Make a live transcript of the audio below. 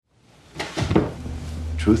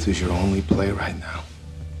Truth is your only play right now.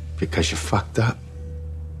 Because you fucked up.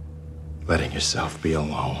 Letting yourself be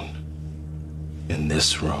alone. In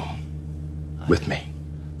this room. With me.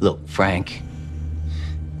 Look, Frank.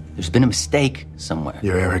 There's been a mistake somewhere.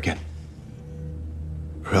 You're arrogant.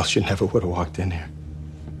 Or else you never would have walked in here.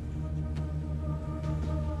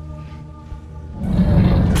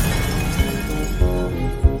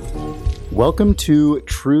 Welcome to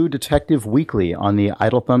True Detective Weekly on the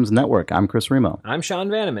Idle Thumbs Network. I'm Chris Remo. I'm Sean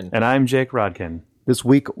Vanneman. And I'm Jake Rodkin. This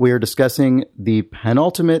week we are discussing the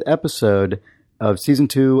penultimate episode of Season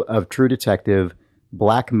 2 of True Detective,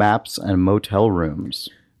 Black Maps and Motel Rooms.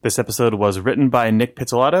 This episode was written by Nick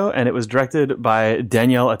Pizzolatto, and it was directed by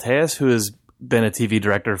Danielle Attias, who has been a TV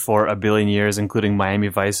director for a billion years, including Miami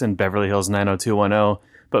Vice and Beverly Hills 90210,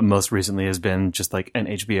 but most recently has been just like an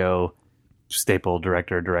HBO staple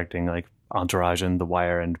director directing like Entourage and The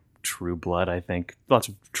Wire and True Blood, I think. Lots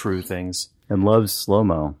of true things. And loves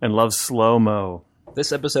slow-mo.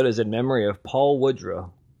 This episode is in memory of Paul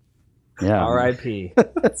Woodrow. Yeah. R.I.P.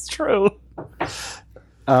 That's true.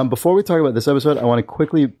 Before we talk about this episode, I want to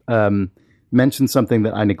quickly mention something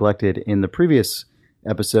that I neglected in the previous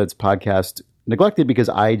episode's podcast. Neglected because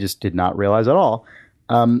I just did not realize at all.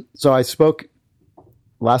 So I spoke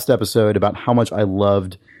last episode about how much I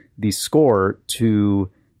loved the score to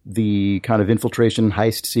the kind of infiltration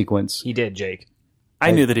heist sequence. He did, Jake. I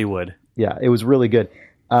knew that he would. Yeah, it was really good.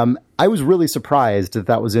 I was really surprised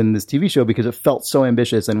that was in this TV show because it felt so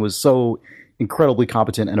ambitious and was so incredibly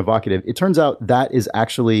competent and evocative. It turns out that is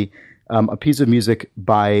actually a piece of music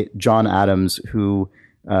by John Adams, who...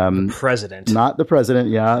 the president. Not the president,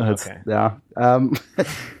 yeah. Okay. Yeah.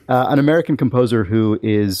 An American composer who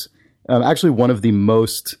is actually one of the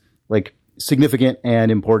most like significant and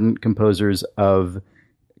important composers of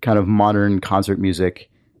kind of modern concert music.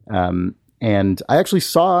 And I actually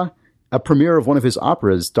saw a premiere of one of his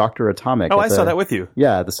operas, Dr. Atomic. Oh, I saw that with you.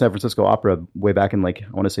 Yeah, the San Francisco Opera way back in like, I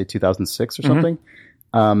want to say 2006 or something.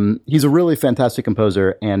 He's a really fantastic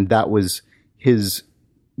composer, and that was his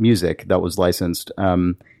music that was licensed.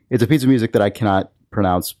 It's a piece of music that I cannot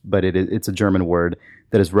pronounce, but it's a German word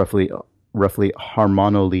that is roughly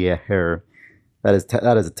Harmonolier. That is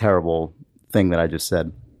a terrible thing that I just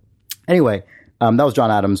said. Anyway, that was John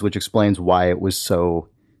Adams, which explains why it was so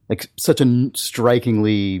like such a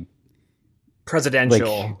strikingly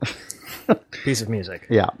presidential piece of music.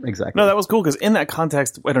 Yeah, exactly. No, that was cool because in that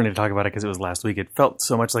context, I don't need to talk about it because it was last week. It felt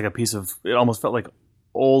so much like a piece of. It almost felt like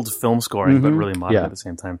old film scoring, but really modern at the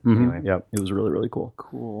same time. Anyway. Yeah, it was really, really cool.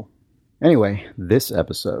 Cool. Anyway, this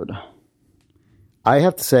episode, I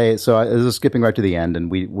have to say, so this is skipping right to the end, and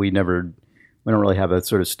we don't really have a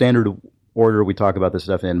sort of standard order we talk about this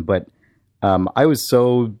stuff in, but I was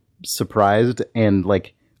so surprised and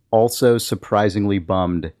like also surprisingly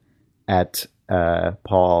bummed at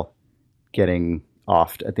Paul getting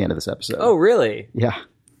offed at the end of this episode. Oh, really? Yeah.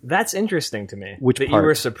 That's interesting to me. Which that part? You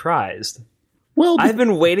were surprised. Well, I've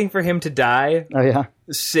been waiting for him to die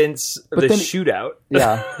since the shootout.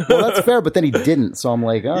 Yeah. Well, that's fair, but then he didn't, so I'm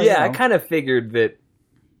like, oh, yeah, I kind of figured that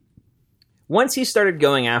once he started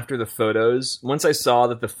going after the photos, once I saw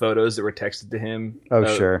that the photos that were texted to him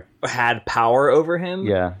had power over him,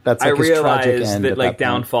 that's like I his tragic realized end that like that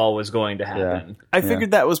downfall was going to happen. I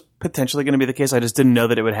figured that was potentially going to be the case. I just didn't know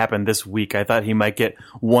that it would happen this week. I thought he might get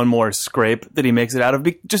one more scrape that he makes it out of,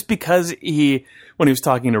 just because when he was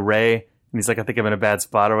talking to Ray, and he's like, I think I'm in a bad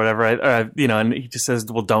spot or whatever, and he just says,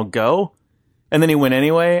 well, don't go. And then he went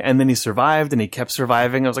anyway, and then he survived, and he kept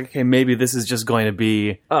surviving. I was like, okay, maybe this is just going to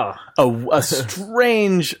be a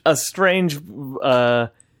strange,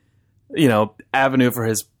 avenue for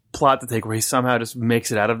his plot to take, where he somehow just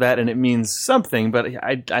makes it out of that, and it means something. But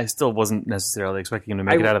I still wasn't necessarily expecting him to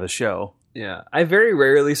make it out of the show. Yeah, I very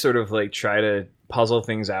rarely sort of like try to puzzle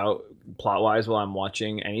things out plot wise while I'm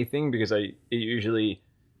watching anything, because it usually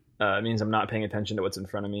means I'm not paying attention to what's in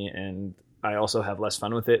front of me, and I also have less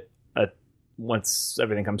fun with it once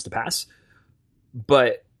everything comes to pass.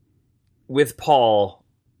 But with Paul,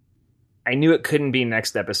 I knew it couldn't be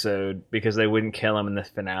next episode because they wouldn't kill him in the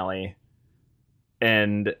finale.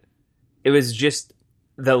 And it was just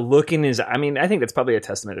the look in his... I mean, I think that's probably a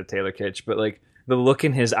testament to Taylor Kitsch, but like the look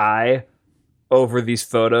in his eye over these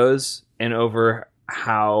photos and over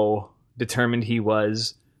how determined he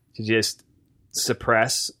was to just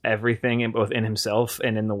suppress everything both in himself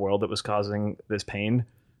and in the world that was causing this pain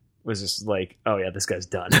was just like, oh yeah, this guy's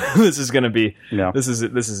done. This is going to be, this is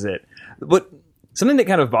it. But something that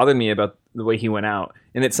kind of bothered me about the way he went out,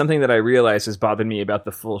 and it's something that I realized has bothered me about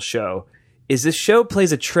the full show, is this show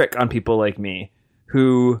plays a trick on people like me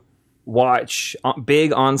who watch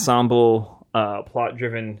big ensemble,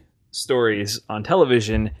 plot-driven stories on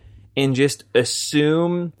television and just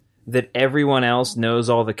assume that everyone else knows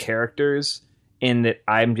all the characters and that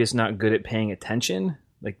I'm just not good at paying attention.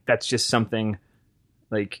 Like, that's just something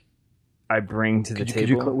like I bring to the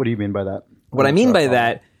table. What do you mean by that? What I mean by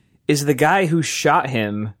that is the guy who shot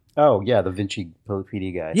him. Oh, yeah, the Vinci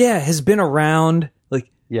PD guy. Yeah, has been around. Like,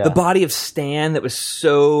 Yeah. the body of Stan that was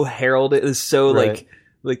so heralded, was so Right.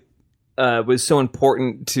 was so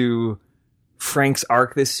important to Frank's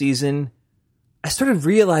arc this season. I started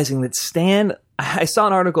realizing that Stan. I saw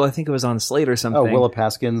an article. I think it was on Slate or something. Oh, Willa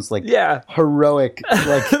Paskin's Yeah. heroic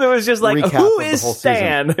It was just like, recap who of the is whole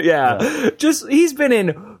Stan? season. Yeah. Just he's been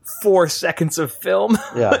in 4 seconds of film.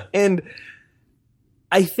 Yeah. And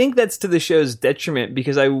I think that's to the show's detriment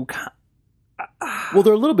because Well,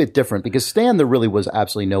 they're a little bit different because Stan, there really was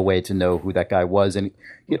absolutely no way to know who that guy was, and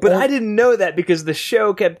but I didn't know that because the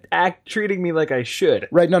show kept treating me like I should.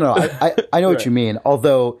 right. No, I know what you mean.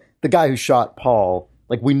 Although the guy who shot Paul,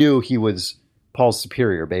 like, we knew he was Paul's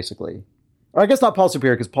superior, basically. Or I guess not Paul's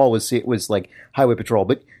superior because Paul was like highway patrol,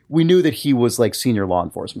 but we knew that he was like senior law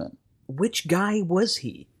enforcement. Which guy was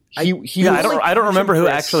he? He Yeah, was, I don't remember who for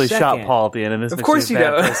a actually shot second. Paul at the end of this. Of course you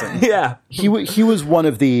don't. Yeah. he was one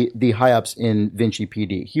of the high ups in Vinci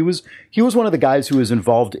PD. He was one of the guys who was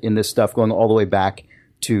involved in this stuff going all the way back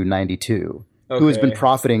to 92. Who has been Okay.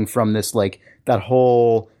 profiting from this, like, that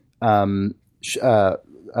whole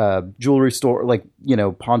jewelry store, like, you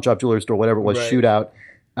know, pawn shop, jewelry store, whatever it was, Right. shootout,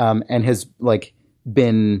 and has like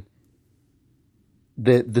been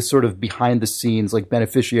the sort of behind the scenes, like,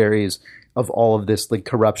 beneficiaries of all of this, like,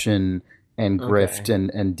 corruption and grift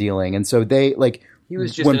and dealing. And so they, like, He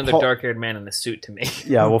was just when another Paul- dark-haired man in the suit to me.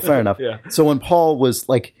 Yeah, well, fair enough. Yeah. So when Paul was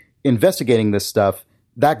like investigating this stuff,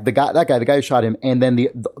 the guy who shot him, and then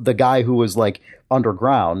the guy who was like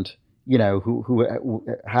underground, you know, who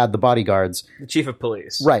had the bodyguards, The chief of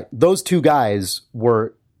police. right? Those two guys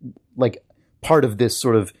were like part of this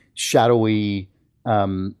sort of shadowy,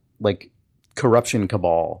 like, corruption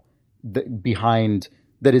cabal behind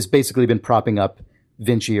that has basically been propping up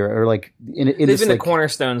Vinci or like in They've this, been the like,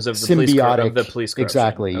 cornerstones of the symbiotic police corruption.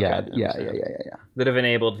 exactly. Okay, Yeah, I yeah. understand. That have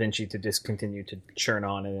enabled Vinci to discontinue to churn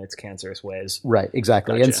on in its cancerous ways. Right,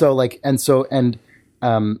 exactly. Gotcha.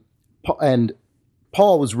 And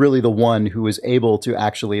Paul was really the one who was able to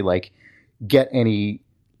actually like get any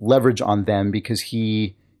leverage on them because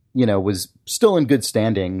he, you know, was still in good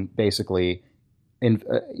standing basically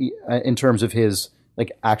in terms of his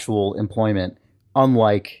like actual employment,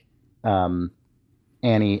 unlike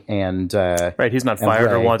Annie and Right, he's not and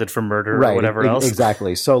fired or Ray. wanted for murder right, or whatever else.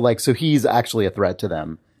 Exactly. So he's actually a threat to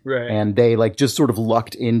them. Right. And they like just sort of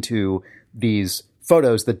lucked into these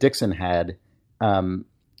photos that Dixon had,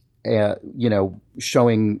 you know,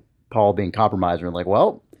 showing Paul being compromised. And like,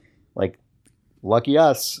 well, like, lucky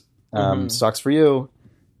us. Sucks for you.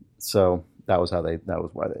 So that was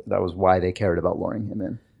why they cared about luring him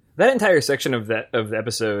in. That entire section of the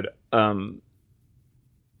episode, I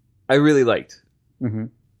really liked. Mm-hmm.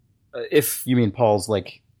 If You mean Paul's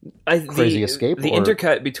like crazy escape? the or-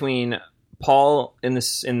 intercut between Paul in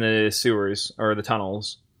the sewers or the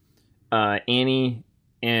tunnels, Annie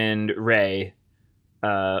and Ray,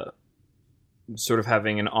 sort of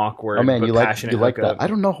having an awkward Oh man, but you like passionate that? hookup. I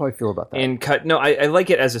don't know how I feel about that. And cut. No, I like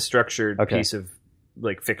it as a structured Okay. piece of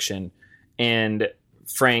like fiction, and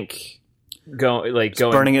Frank going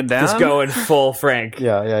burning it down? just going full Frank.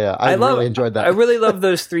 yeah. I really enjoyed that. I really love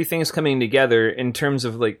those three things coming together in terms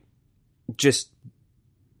of like just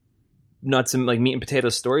nuts and like meat and potato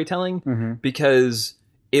storytelling Mm-hmm. because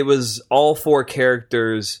it was all 4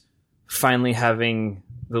 characters finally having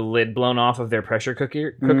the lid blown off of their pressure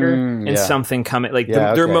cooker and yeah. something coming like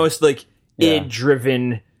Yeah, their okay. most like Yeah. id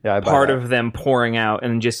driven Yeah, I buy part that. of them pouring out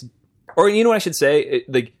and just or you know what I should say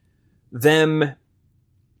like them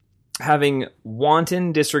having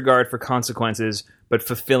wanton disregard for consequences but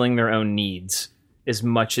fulfilling their own needs as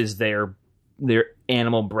much as their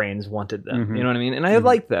animal brains wanted them. Mm-hmm. You know what I mean? And I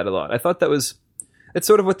liked that a lot. I thought that's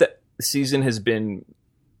sort of what the season has been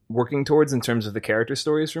working towards in terms of the character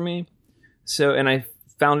stories for me. So, and I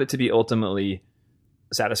found it to be ultimately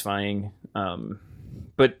satisfying,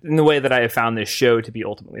 but in the way that I have found this show to be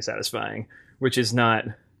ultimately satisfying, which is not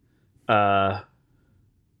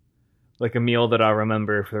like a meal that I'll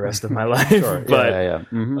remember for the rest of my life, Sure. but yeah.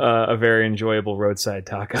 Mm-hmm. a very enjoyable roadside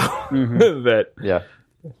taco. Mm-hmm. that Yeah,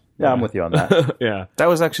 I'm with you on that. yeah, That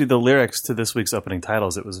was actually the lyrics to this week's opening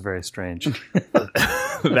titles. It was very strange.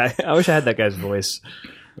 I wish I had that guy's voice.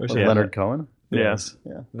 I wish I had Leonard that. Cohen. Yes.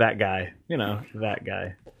 Yeah. That guy. You know, that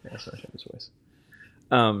guy. Yes, I wish I had his voice.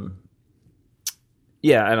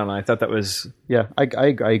 yeah, I don't know. I thought that was. Yeah, I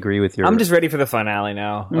agree with your. I'm just ready for the finale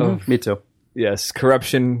now. Mhm, me too. Yes,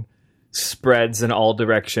 corruption spreads in all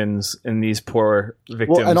directions, and these poor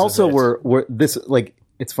victims. Well, and also of it. we're this like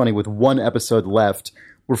it's funny with one episode left,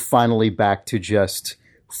 we're finally back to just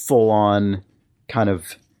full on kind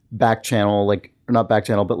of back channel, like or not back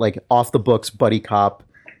channel, but like off the books buddy cop.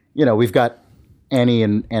 You know, we've got Annie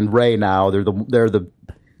and Ray now. They're the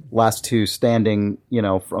last two standing, you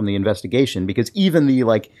know, from the investigation, because even the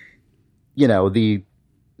like, you know, the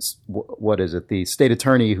what is it? The state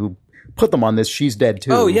attorney who put them on this, she's dead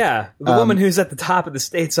too. Oh yeah, the woman who's at the top of the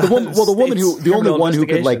state's. The only one who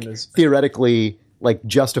could like theoretically like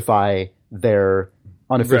justify their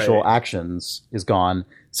unofficial actions is gone.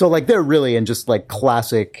 So like they're really in just like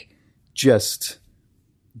classic, just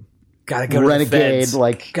gotta go renegade, to the feds.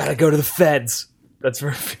 like gotta go to the feds. That's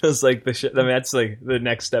where it feels like the shit. I mean, that's like the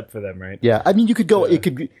next step for them, right? yeah. I mean, you could go. It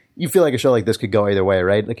could. You feel like a show like this could go either way,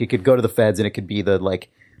 right? Like it could go to the feds, and it could be the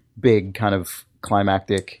like big kind of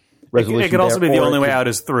climactic resolution. It could also there, be the or only it way could- out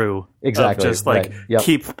is through. Exactly, Of just like right. Yep.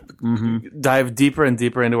 keep dive deeper and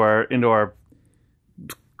deeper into our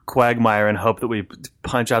quagmire and hope that we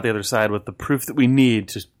punch out the other side with the proof that we need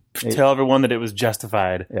to tell everyone that it was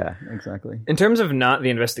justified. Yeah, exactly. In terms of not the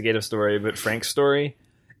investigative story, but Frank's story,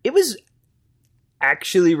 it was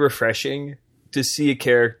actually refreshing to see a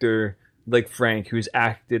character like Frank, who's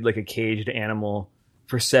acted like a caged animal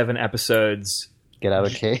for 7 episodes, Get out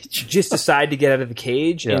of the cage. just decide to get out of the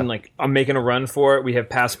cage Yeah. and like, I'm making a run for it. We have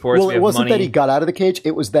passports. Well, we it have wasn't money. that he got out of the cage.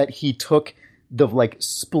 It was that he took the like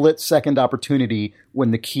split second opportunity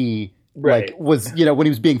when the key Right. like was, you know, when he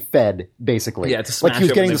was being fed, basically. Yeah, to like smash he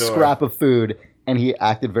was open getting the the door. scrap of food and he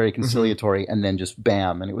acted very conciliatory and then just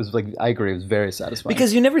bam. And it was like, I agree, it was very satisfying.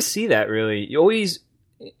 Because you never see that really. You always,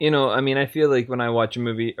 you know, I mean, I feel like when I watch a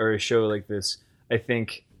movie or a show like this, I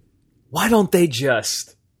think, why don't they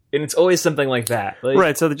just? And it's always something like that. Like,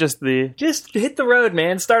 Right, so just hit the road,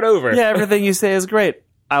 man. Start over. yeah, everything you say is great.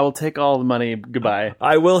 I will take all the money. Goodbye.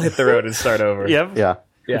 I will hit the road and start over. Yep. yeah,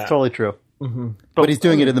 Yeah. it's totally true. But he's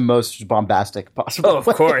doing it in the most bombastic possible Oh, of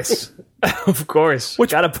way. course. Of course.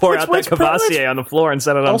 Gotta pour out that Cavassier on the floor and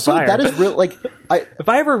set it on Also, fire. that is real. Like, If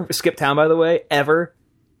I ever skip town, by the way, ever,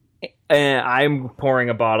 I'm pouring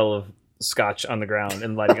a bottle of scotch on the ground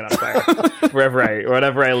and lighting it on fire wherever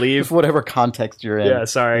I leave. whatever context you're in. Yeah,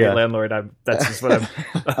 sorry, Yeah. landlord. That's just what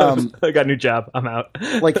I'm. I got a new job. I'm out.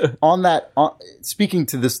 Like on that, speaking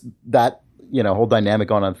to that you know whole dynamic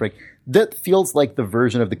going on, Frank, that feels like the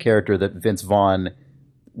version of the character that Vince Vaughn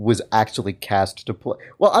was actually cast to play.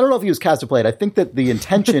 Well, I don't know if he was cast to play it. I think that the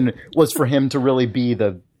intention was for him to really be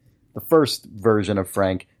the first version of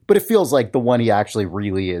Frank, but it feels like the one he actually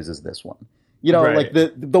really is this one. You know, Right.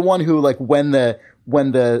 like the one who like when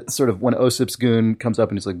Osip's goon comes up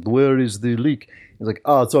and he's like, "Where is the leak?" He's like,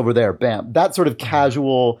 "Oh, it's over there." Bam. That sort of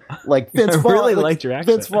casual, like Vince I Vaughn. really like, liked your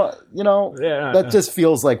accent. Vince Vaughn, you know, Yeah. that just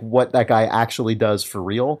feels like what that guy actually does for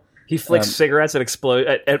real. He flicks cigarettes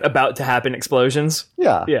at about to happen explosions.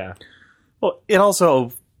 Yeah. Yeah. Well, it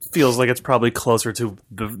also feels like it's probably closer to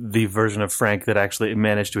the version of Frank that actually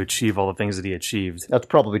managed to achieve all the things that he achieved. That's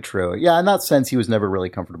probably true. Yeah, in that sense, he was never really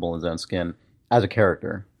comfortable in his own skin as a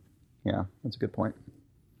character. Yeah, that's a good point.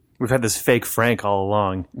 We've had this fake Frank all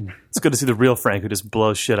along. It's good to see the real Frank who just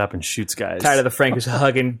blows shit up and shoots guys. Tired of the Frank who's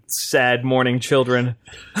hugging sad mourning children,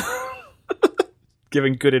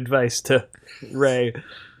 giving good advice to Ray.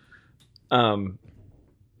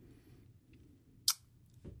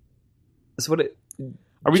 That's what it.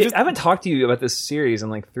 Are we Jake, just- I haven't talked to you about this series in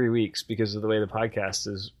like 3 weeks because of the way the podcast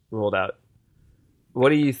is rolled out. What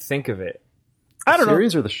do you think of it? I don't know.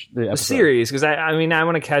 Series or the The episode? series, because I mean, I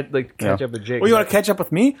want to catch Yeah. up with Jake. Well, you want to catch up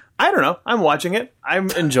with me? I don't know. I'm watching it. I'm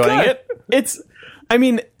enjoying it.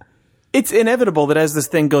 It's inevitable that as this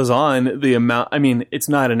thing goes on, the amount. I mean, it's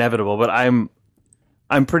not inevitable, but I'm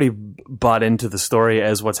pretty bought into the story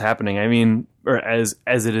as what's happening. I mean, or as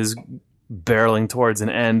it is barreling towards an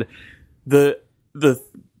end. The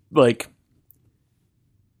like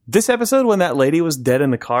this episode when that lady was dead in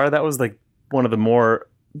the car, that was like one of the more.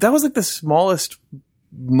 That was like the smallest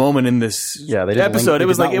moment in this Yeah, they didn't episode. they It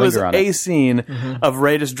was did like not it was linger on a scene of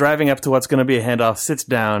Ray just driving up to what's going to be a handoff, sits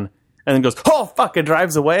down, and then goes, "Oh fuck!" and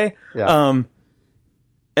drives away. Yeah.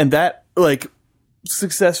 And that like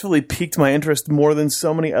successfully piqued my interest more than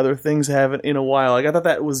so many other things have in a while. Like I thought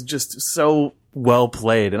that was just so well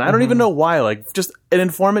played, and I don't even know why. Like just an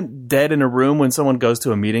informant dead in a room when someone goes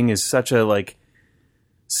to a meeting is such a like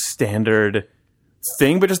standard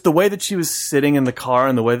thing, but just the way that she was sitting in the car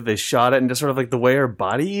and the way that they shot it and just sort of like the way her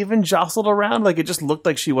body even jostled around, like it just looked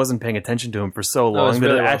like she wasn't paying attention to him for so long that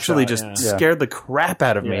really it well actually shot, just scared the crap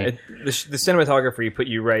out of me. The cinematography put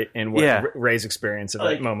you right in what Ray's experience of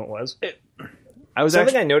Like, that moment was. I was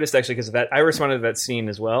Something I noticed actually because of that, I responded to that scene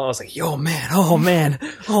as well. I was like, "Yo, man, oh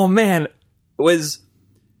man!" Was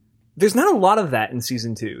there's not a lot of that in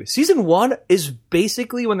season 2. Season 1 is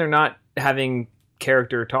basically when they're not having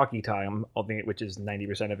character talkie time, which is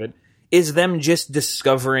 90% of it, is them just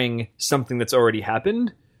discovering something that's already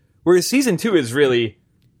happened. Whereas season 2 is really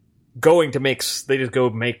going to make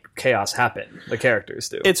chaos happen. The characters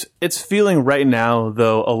do. It's feeling right now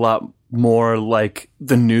though a lot more like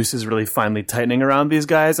the noose is really finally tightening around these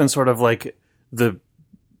guys, and sort of like they've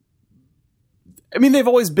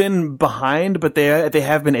always been behind, but they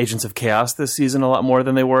have been agents of chaos this season a lot more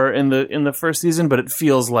than they were in the first season. But it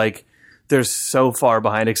feels like they're so far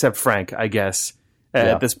behind, except Frank, I guess,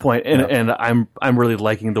 at this point. And I'm really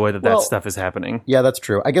liking the way that stuff is happening. Yeah, that's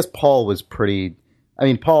true. I guess Paul was pretty. I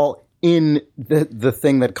mean, Paul in the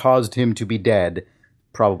thing that caused him to be dead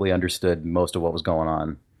probably understood most of what was going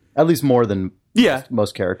on, at least more than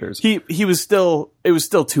most characters. He was still. It was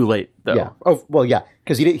still too late though. Yeah. Oh well, yeah,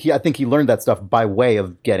 because I think he learned that stuff by way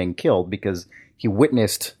of getting killed, because he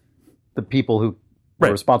witnessed the people who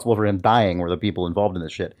were responsible for him dying were the people involved in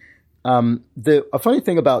this shit. A funny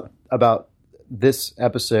thing about this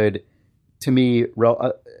episode to me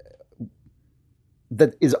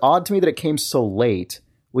that is odd to me that it came so late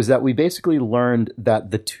was that we basically learned that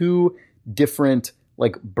the two different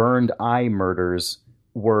like burned eye murders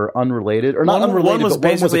were unrelated, or not unrelated. One was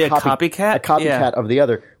basically a copycat of the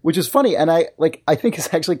other, which is funny, and I think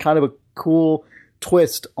it's actually kind of a cool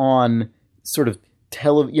twist on sort of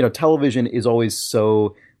television is always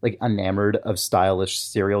so like enamored of stylish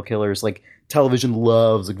serial killers. Like television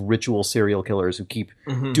loves like ritual serial killers who keep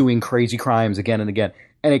doing crazy crimes again and again.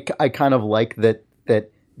 And I kind of like that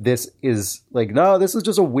this is like, no, this is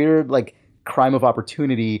just a weird like crime of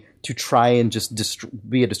opportunity to try and just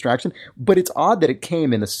be a distraction. But it's odd that it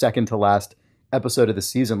came in the second to last episode of the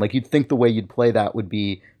season. Like you'd think the way you'd play that would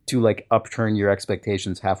be to like upturn your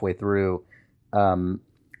expectations halfway through. But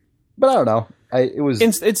I don't know. It was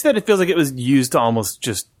instead it feels like it was used to almost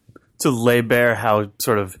just to lay bare how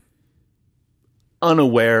sort of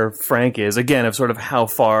unaware Frank is, again, of sort of how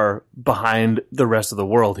far behind the rest of the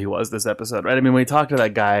world he was this episode, right? I mean, when he talked to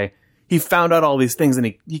that guy, he found out all these things,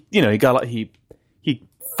 and he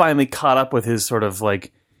finally caught up with his sort of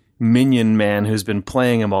like minion man who's been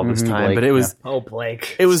playing him all this time. Blake, but it was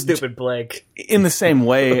Blake. It was stupid Blake. In the same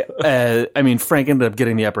way, I mean, Frank ended up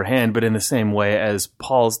getting the upper hand, but in the same way as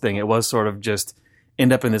Paul's thing, it was sort of just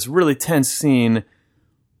end up in this really tense scene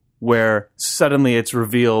where suddenly it's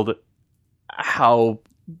revealed how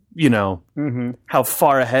how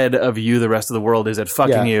far ahead of you the rest of the world is at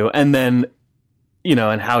fucking you, and then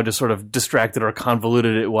and how just sort of distracted or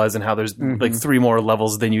convoluted it was, and how there's like 3 more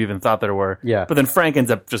levels than you even thought there were. Yeah. But then Frank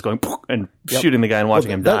ends up just going and shooting the guy and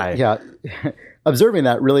watching him die. Yeah. Observing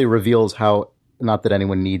that really reveals how, not that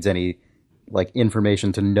anyone needs any like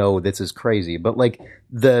information to know this is crazy, but like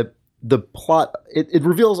the plot, it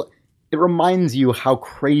reveals, it reminds you how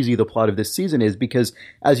crazy the plot of this season is, because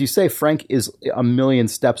as you say, Frank is a million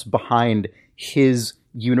steps behind his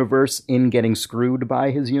universe in getting screwed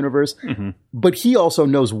by his universe. But he also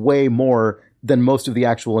knows way more than most of the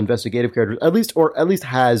actual investigative characters, at least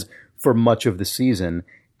has for much of the season.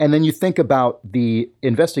 And then you think about the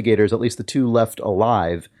investigators, at least the 2 left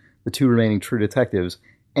alive, the 2 remaining true detectives,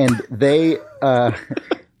 and they have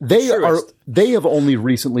only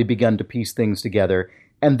recently begun to piece things together,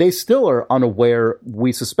 and they still are unaware,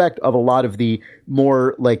 we suspect, of a lot of the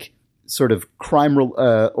more like sort of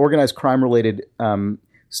organized crime related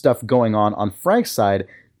stuff going on Frank's side.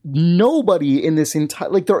 Nobody in this entire,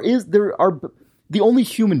 like there are the only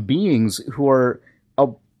human beings who are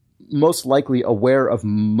most likely aware of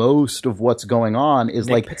most of what's going on is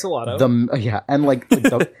Nick like Pizzolatto.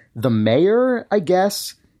 the mayor, I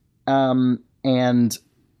guess, and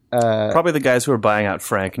probably the guys who are buying out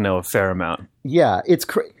Frank know a fair amount. Yeah, it's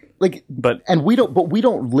we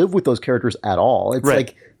don't live with those characters at all. It's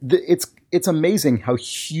like it's amazing how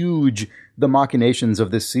huge the machinations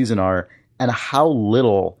of this season are, and how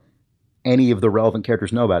little any of the relevant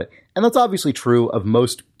characters know about it. And that's obviously true of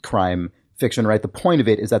most crime fiction, right? The point of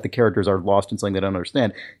it is that the characters are lost in something they don't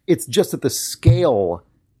understand. It's just that the scale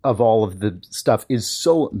of all of the stuff is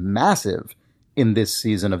so massive in this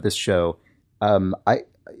season of this show.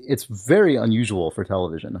 It's very unusual for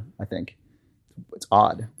television, I think. It's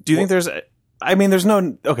odd. Do you think there's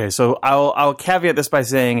no... Okay, so I'll caveat this by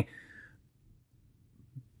saying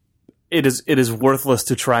it is worthless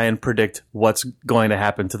to try and predict what's going to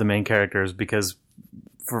happen to the main characters because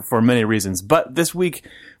for many reasons. But this week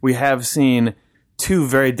we have seen two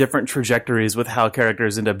very different trajectories with how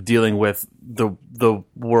characters end up dealing with the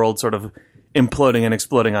world sort of imploding and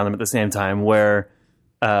exploding on them at the same time, where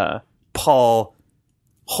Paul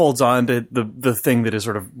holds on to the thing that is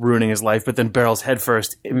sort of ruining his life, but then barrels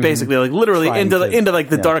headfirst, basically, like literally into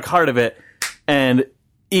the dark heart of it, and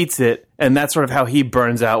eats it, and that's sort of how he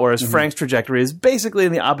burns out. Whereas Frank's trajectory is basically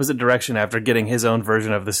in the opposite direction after getting his own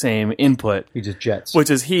version of the same input. He just jets, which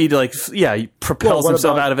is he propels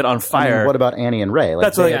himself out of it on fire. I mean, what about Annie and Ray?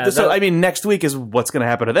 Like, that's I mean, next week is what's going to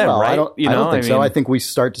happen to them, right? I don't think so. I think we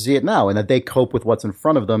start to see it now, and that they cope with what's in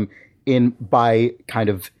front of them by kind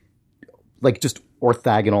of like just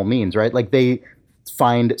orthogonal means, right? Like they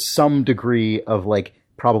find some degree of like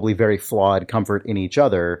probably very flawed comfort in each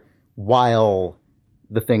other while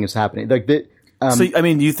the thing is happening. Like so, I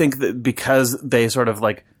mean, do you think that because they sort of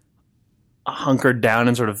like hunkered down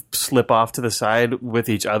and sort of slip off to the side with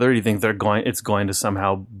each other, do you think it's going to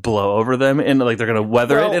somehow blow over them and like they're going to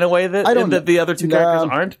weather it in a way that the other two characters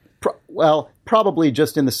aren't? Probably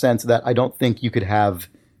just in the sense that I don't think you could have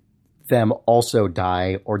them also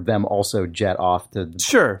die or them also jet off to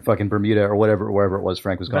fucking Bermuda or wherever it was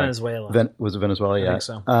Frank was going. Venezuela. Was it Venezuela? Yeah. I think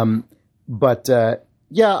so. But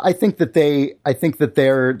yeah, I think that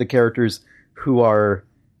they're the characters who are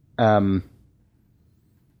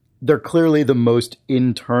they're clearly the most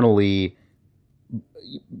internally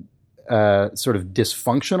sort of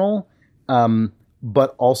dysfunctional,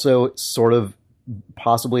 but also sort of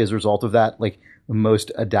possibly as a result of that, like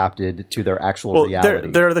most adapted to their actual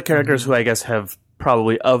reality. They're the characters who I guess have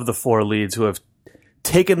probably of the four leads who have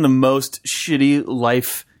taken the most shitty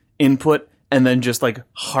life input and then just like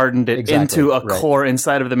hardened it into a core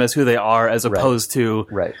inside of them as who they are, as opposed to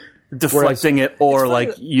deflecting it or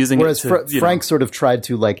like using it to. Whereas Frank sort of tried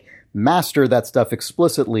to like master that stuff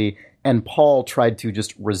explicitly, and Paul tried to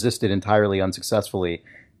just resist it entirely unsuccessfully.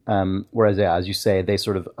 Whereas, as you say, they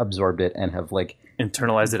sort of absorbed it and have like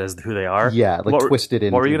internalized it as who they are. Yeah, like twisted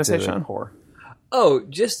into. What were you going to say, Sean? Oh,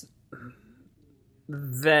 just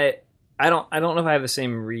that I don't know if I have the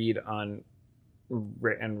same read on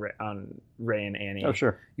Ray and Annie. Oh,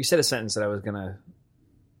 sure. You said a sentence that I was going to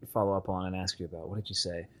follow up on and ask you about. What did you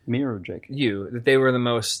say? Me or Jake? You, that they were the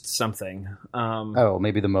most something.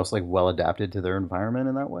 Maybe the most like well adapted to their environment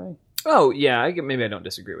in that way. Oh yeah, maybe I don't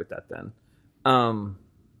disagree with that then.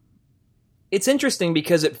 It's interesting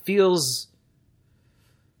because it feels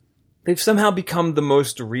they've somehow become the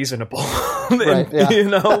most reasonable, right? Yeah.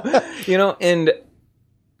 you know, and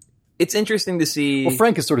it's interesting to see. Well,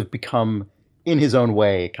 Frank has sort of become, in his own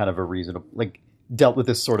way, kind of a reasonable, like dealt with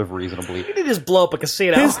this sort of reasonably. He did just blow up a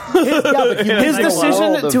casino. His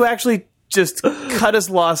decision to actually just cut his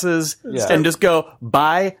losses and just go,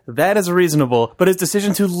 bye, that is reasonable. But his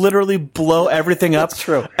decision to literally blow everything up,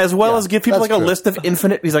 as well as give people like a list of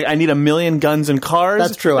infinite, he's like, I need 1 million guns and cars.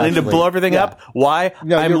 That's true. I need to blow everything up. Why?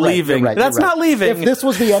 No, I'm leaving. Right, That's not leaving. If this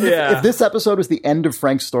was the end, if this episode was the end of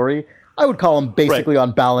Frank's story, I would call him basically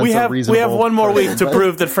on balance a reasonable. We have one more week to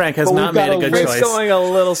prove that Frank has not made a good choice. It's going a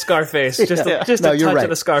little Scarface. Just a touch of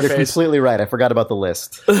the Scarface. You're completely right. I forgot about the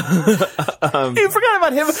list. You forgot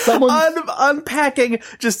about him unpacking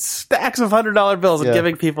just stacks of $100 bills and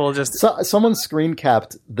giving people just... Someone screen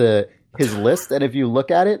capped his list, and if you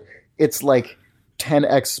look at it, it's like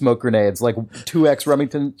 10x smoke grenades, like 2x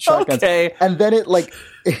Remington shotguns. Okay. And then it like...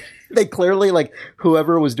 They clearly, like,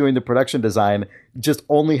 whoever was doing the production design just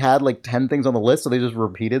only had, like, 10 things on the list, so they just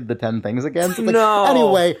repeated the 10 things again. So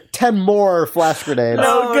anyway, 10 more flash grenades.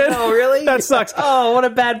 No, really? That sucks. Oh, what a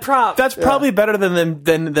bad prop. That's probably better than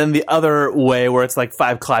the other way where it's, like,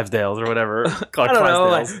 5 Clydesdales or whatever. I don't know,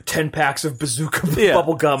 like 10 packs of bazooka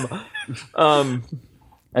bubble gum.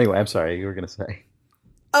 Anyway, I'm sorry, you were going to say.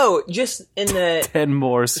 Oh, just in the... 10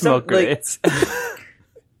 more smoke grenades.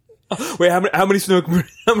 Wait, how many smoke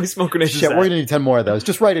grenades? Shit, we're gonna need 10 more of those.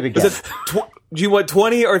 Just write it again. Do you want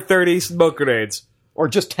 20 or 30 smoke grenades, or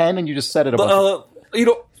just 10 and you just set it a bunch?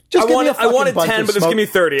 I wanted 10, but just give me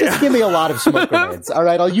 30. Just give me a lot of smoke grenades. All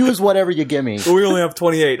right, I'll use whatever you give me. We only have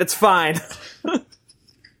 28. That's fine.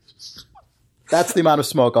 That's the amount of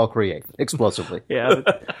smoke I'll create explosively. Yeah,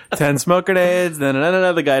 10 smoke grenades. Then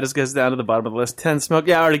the guy just gets down to the bottom of the list. 10 smoke.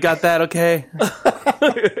 Yeah, I already got that. Okay.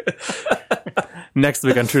 Next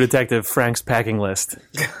week on True Detective, Frank's packing list.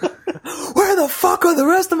 Where the fuck are the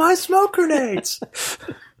rest of my smoke grenades?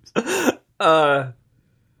 I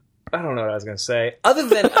don't know what I was going to say. Other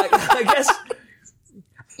than, I guess,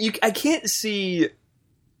 I can't see...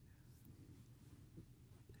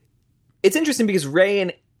 It's interesting because Ray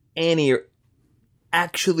and Annie are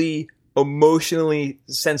actually emotionally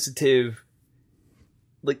sensitive,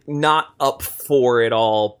 like not up for it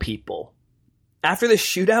all people. After the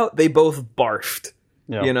shootout, they both barfed,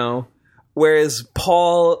 you know? Whereas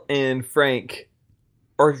Paul and Frank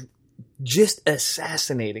are just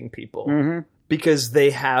assassinating people because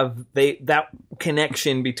they have that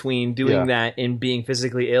connection between doing that and being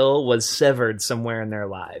physically ill was severed somewhere in their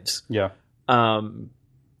lives. Yeah. And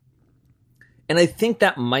I think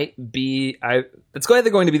that might be it's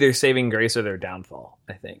either going to be their saving grace or their downfall.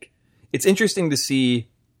 I think it's interesting to see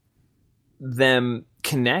them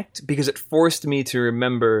connect because it forced me to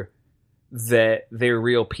remember that they're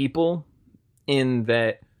real people. In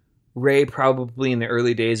that Ray probably in the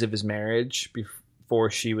early days of his marriage before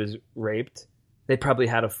she was raped, they probably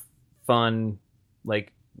had a fun,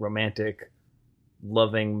 like romantic,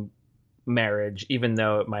 loving marriage, even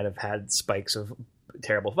though it might have had spikes of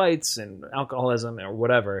terrible fights and alcoholism or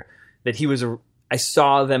whatever. That I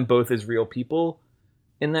saw them both as real people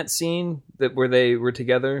in that scene where they were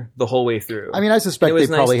together the whole way through. I mean, I suspect they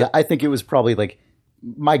probably. Nice I think it was probably like.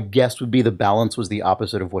 My guess would be the balance was the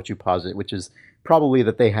opposite of what you posit, which is probably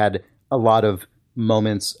that they had a lot of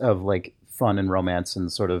moments of like fun and romance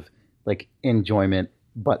and sort of like enjoyment,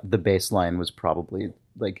 but the baseline was probably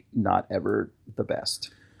like not ever the best.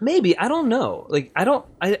 Maybe. I don't know. Like,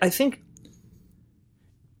 I think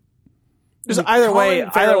Just either way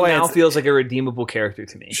now it's, feels like a redeemable character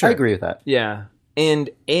to me. I agree with that. Yeah. And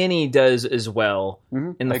Annie does as well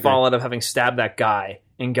in the I agree. fallout of having stabbed that guy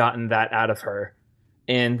and gotten that out of her.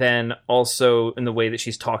 And then also in the way that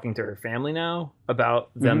she's talking to her family now about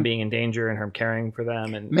them being in danger and her caring for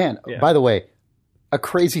them. And Man, by the way, a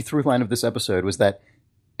crazy through line of this episode was that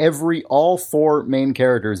all four main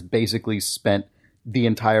characters basically spent the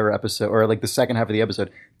entire episode, or like the second half of the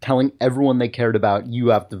episode, telling everyone they cared about, you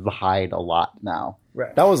have to hide a lot now.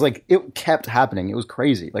 Right. That was like, it kept happening. It was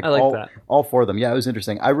crazy. Like, I like that. All four of them. Yeah, it was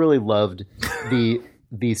interesting. I really loved the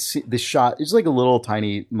shot. It's like a little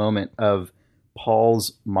tiny moment of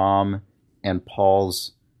Paul's mom and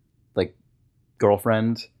Paul's like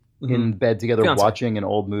girlfriend in bed together watching an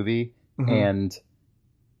old movie, and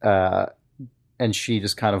she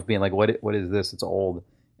just kind of being like, what is this? It's old.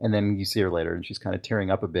 And then you see her later and she's kind of tearing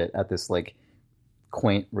up a bit at this like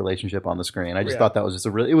quaint relationship on the screen. I just thought that was just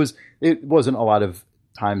it wasn't a lot of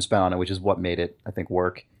time spent on it, which is what made it, I think,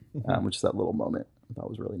 work. Which is that little moment I thought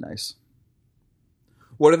was really nice.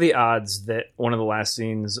 What are the odds that one of the last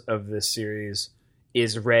scenes of this series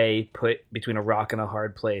is Ray put between a rock and a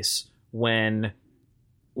hard place when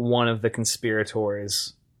one of the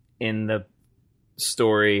conspirators in the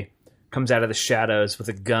story comes out of the shadows with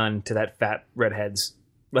a gun to that fat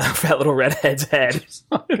little redhead's head?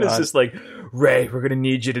 It's just like, Ray, we're going to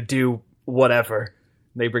need you to do whatever.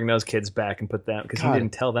 They bring those kids back and put them, because he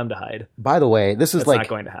didn't tell them to hide. By the way, this is That's like not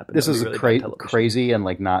going to happen. This That is would be really bad television. crazy and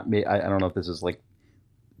like not me. I don't know if this is like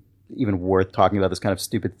even worth talking about this kind of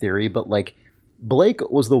stupid theory, but like Blake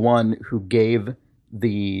was the one who gave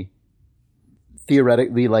the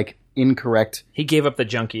theoretically like incorrect He gave up the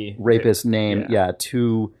junkie rapist name,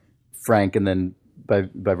 to Frank, and then by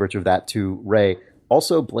virtue of that to Ray.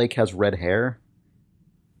 Also, Blake has red hair.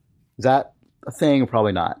 Is that a thing?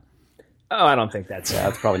 Probably not. Oh, I don't think that's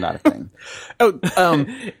That's probably not a thing.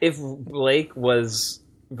 If Blake was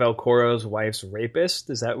Velcoro's wife's rapist,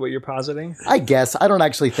 is that what you're positing? I guess. I don't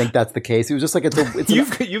actually think that's the case. It was just like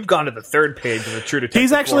You've gone to the third page of the True Detective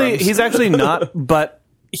he's forums. actually not, but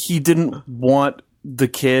he didn't want the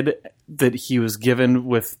kid that he was given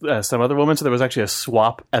with some other woman, so there was actually a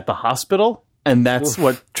swap at the hospital. And that's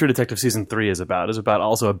what True Detective Season 3 is about. It's about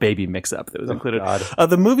also a baby mix-up that was included.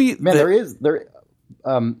 The movie... Man,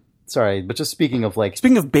 sorry, but just speaking of like...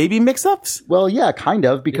 Speaking of baby mix-ups? Well, yeah, kind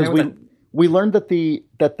of, because we learned that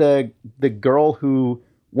the girl who...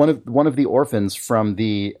 One of the orphans from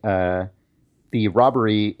the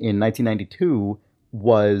robbery in 1992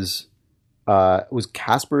 was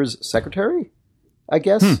Casper's secretary, I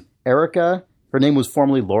guess. Erica. Her name was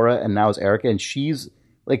formerly Laura and now is Erica, and she's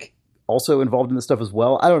like... also involved in this stuff as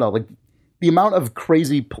well. I don't know, like the amount of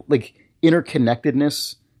crazy like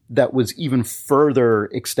interconnectedness that was even further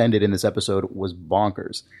extended in this episode was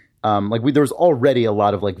bonkers. There was already a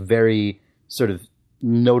lot of like very sort of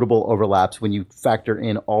notable overlaps when you factor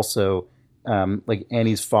in also like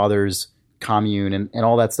Annie's father's commune and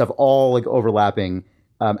all that stuff, all like overlapping,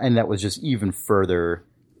 and that was just even further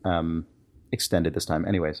extended this time.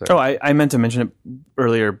 Anyway, sorry. Oh, I meant to mention it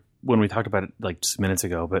earlier when we talked about it like just minutes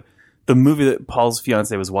ago, but the movie that Paul's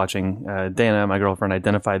fiance was watching, Dana, my girlfriend,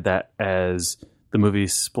 identified that as the movie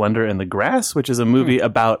Splendor in the Grass, which is a movie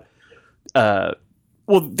about, the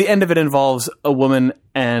end of it involves a woman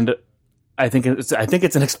and I think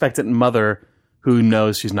it's an expectant mother who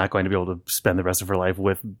knows she's not going to be able to spend the rest of her life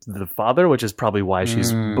with the father, which is probably why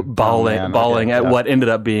she's bawling at what ended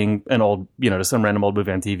up being an old, to some random old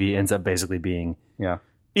movie on TV, ends up basically being,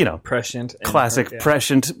 prescient, classic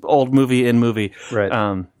prescient old movie in movie.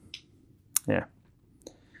 Right. Yeah.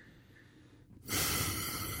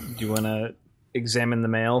 Do you want to examine the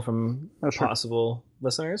mail from possible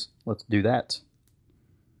listeners? Let's do that.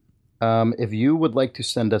 If you would like to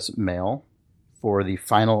send us mail for the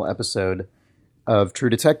final episode of True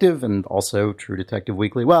Detective and also True Detective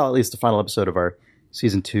Weekly, well, at least the final episode of our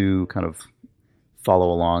season 2 kind of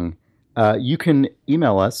follow along, you can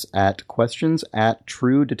email us at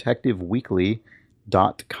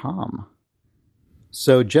questions@truedetectiveweekly.com.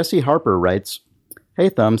 So Jesse Harper writes, "Hey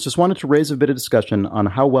Thumbs, just wanted to raise a bit of discussion on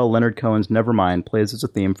how well Leonard Cohen's Nevermind plays as a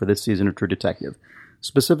theme for this season of True Detective.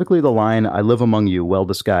 Specifically the line, 'I live among you, well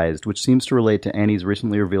disguised,' which seems to relate to Annie's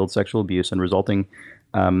recently revealed sexual abuse and resulting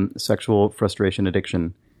sexual frustration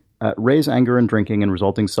addiction, Ray's anger and drinking and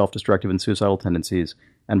resulting self-destructive and suicidal tendencies,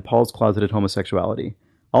 and Paul's closeted homosexuality.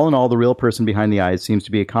 All in all, the real person behind the eyes seems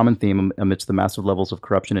to be a common theme amidst the massive levels of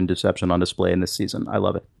corruption and deception on display in this season. I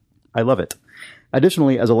love it. I love it.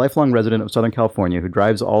 Additionally, as a lifelong resident of Southern California who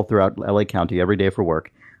drives all throughout LA County every day for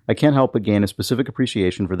work, I can't help but gain a specific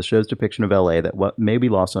appreciation for the show's depiction of LA that may be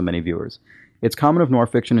lost on many viewers. It's common of noir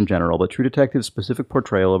fiction in general, but True Detective's specific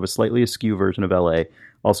portrayal of a slightly askew version of LA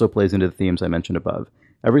also plays into the themes I mentioned above.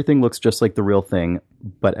 Everything looks just like the real thing,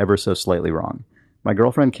 but ever so slightly wrong. My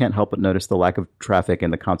girlfriend can't help but notice the lack of traffic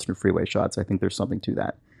and the constant freeway shots. I think there's something to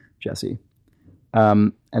that, Jesse."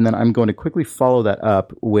 And then I'm going to quickly follow that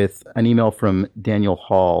up with an email from Daniel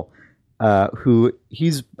Hall, who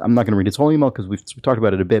I'm not going to read his whole email because we've talked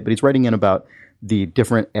about it a bit, but he's writing in about the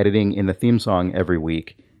different editing in the theme song every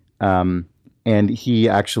week. And he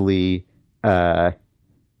actually,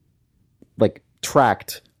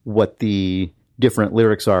 tracked what the different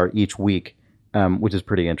lyrics are each week, which is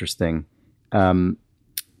pretty interesting.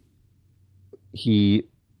 He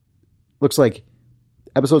looks like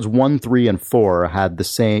episodes 1, 3, and 4 had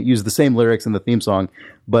used the same lyrics in the theme song,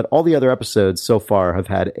 but all the other episodes so far have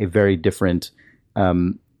had a very different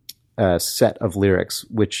set of lyrics,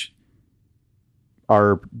 which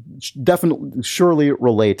are definitely surely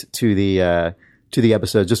relate to the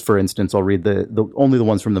episode. Just for instance, I'll read only the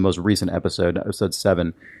ones from the most recent episode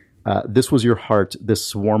 7. "This was your heart, this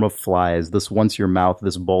swarm of flies, this once your mouth,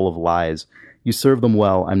 this bowl of lies. You serve them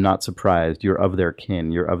well, I'm not surprised. You're of their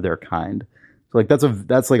kin, you're of their kind." So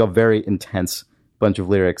that's like a very intense bunch of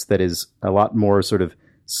lyrics that is a lot more sort of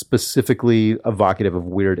specifically evocative of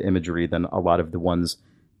weird imagery than a lot of the ones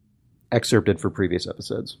excerpted for previous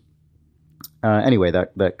episodes. Anyway,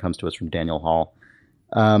 that comes to us from Daniel Hall.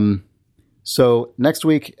 So next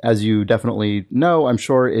week, as you definitely know, I'm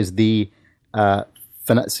sure, is the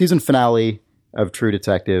season finale of True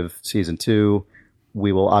Detective Season 2.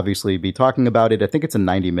 We will obviously be talking about it. I think it's a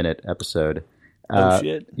 90-minute episode.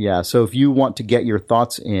 Shit. Yeah, so if you want to get your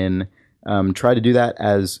thoughts in, try to do that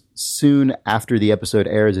as soon after the episode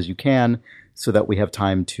airs as you can so that we have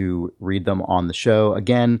time to read them on the show.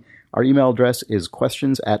 Again, our email address is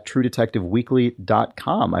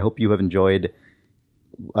questions@truedetectiveweekly.com. I hope you have enjoyed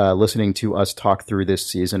listening to us talk through this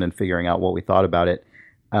season and figuring out what we thought about it.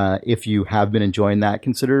 If you have been enjoying that,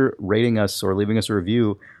 consider rating us or leaving us a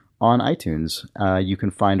review on iTunes. You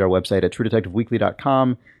can find our website at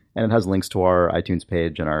truedetectiveweekly.com, and it has links to our iTunes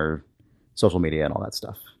page and our social media and all that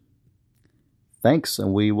stuff. Thanks,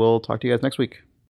 and we will talk to you guys next week.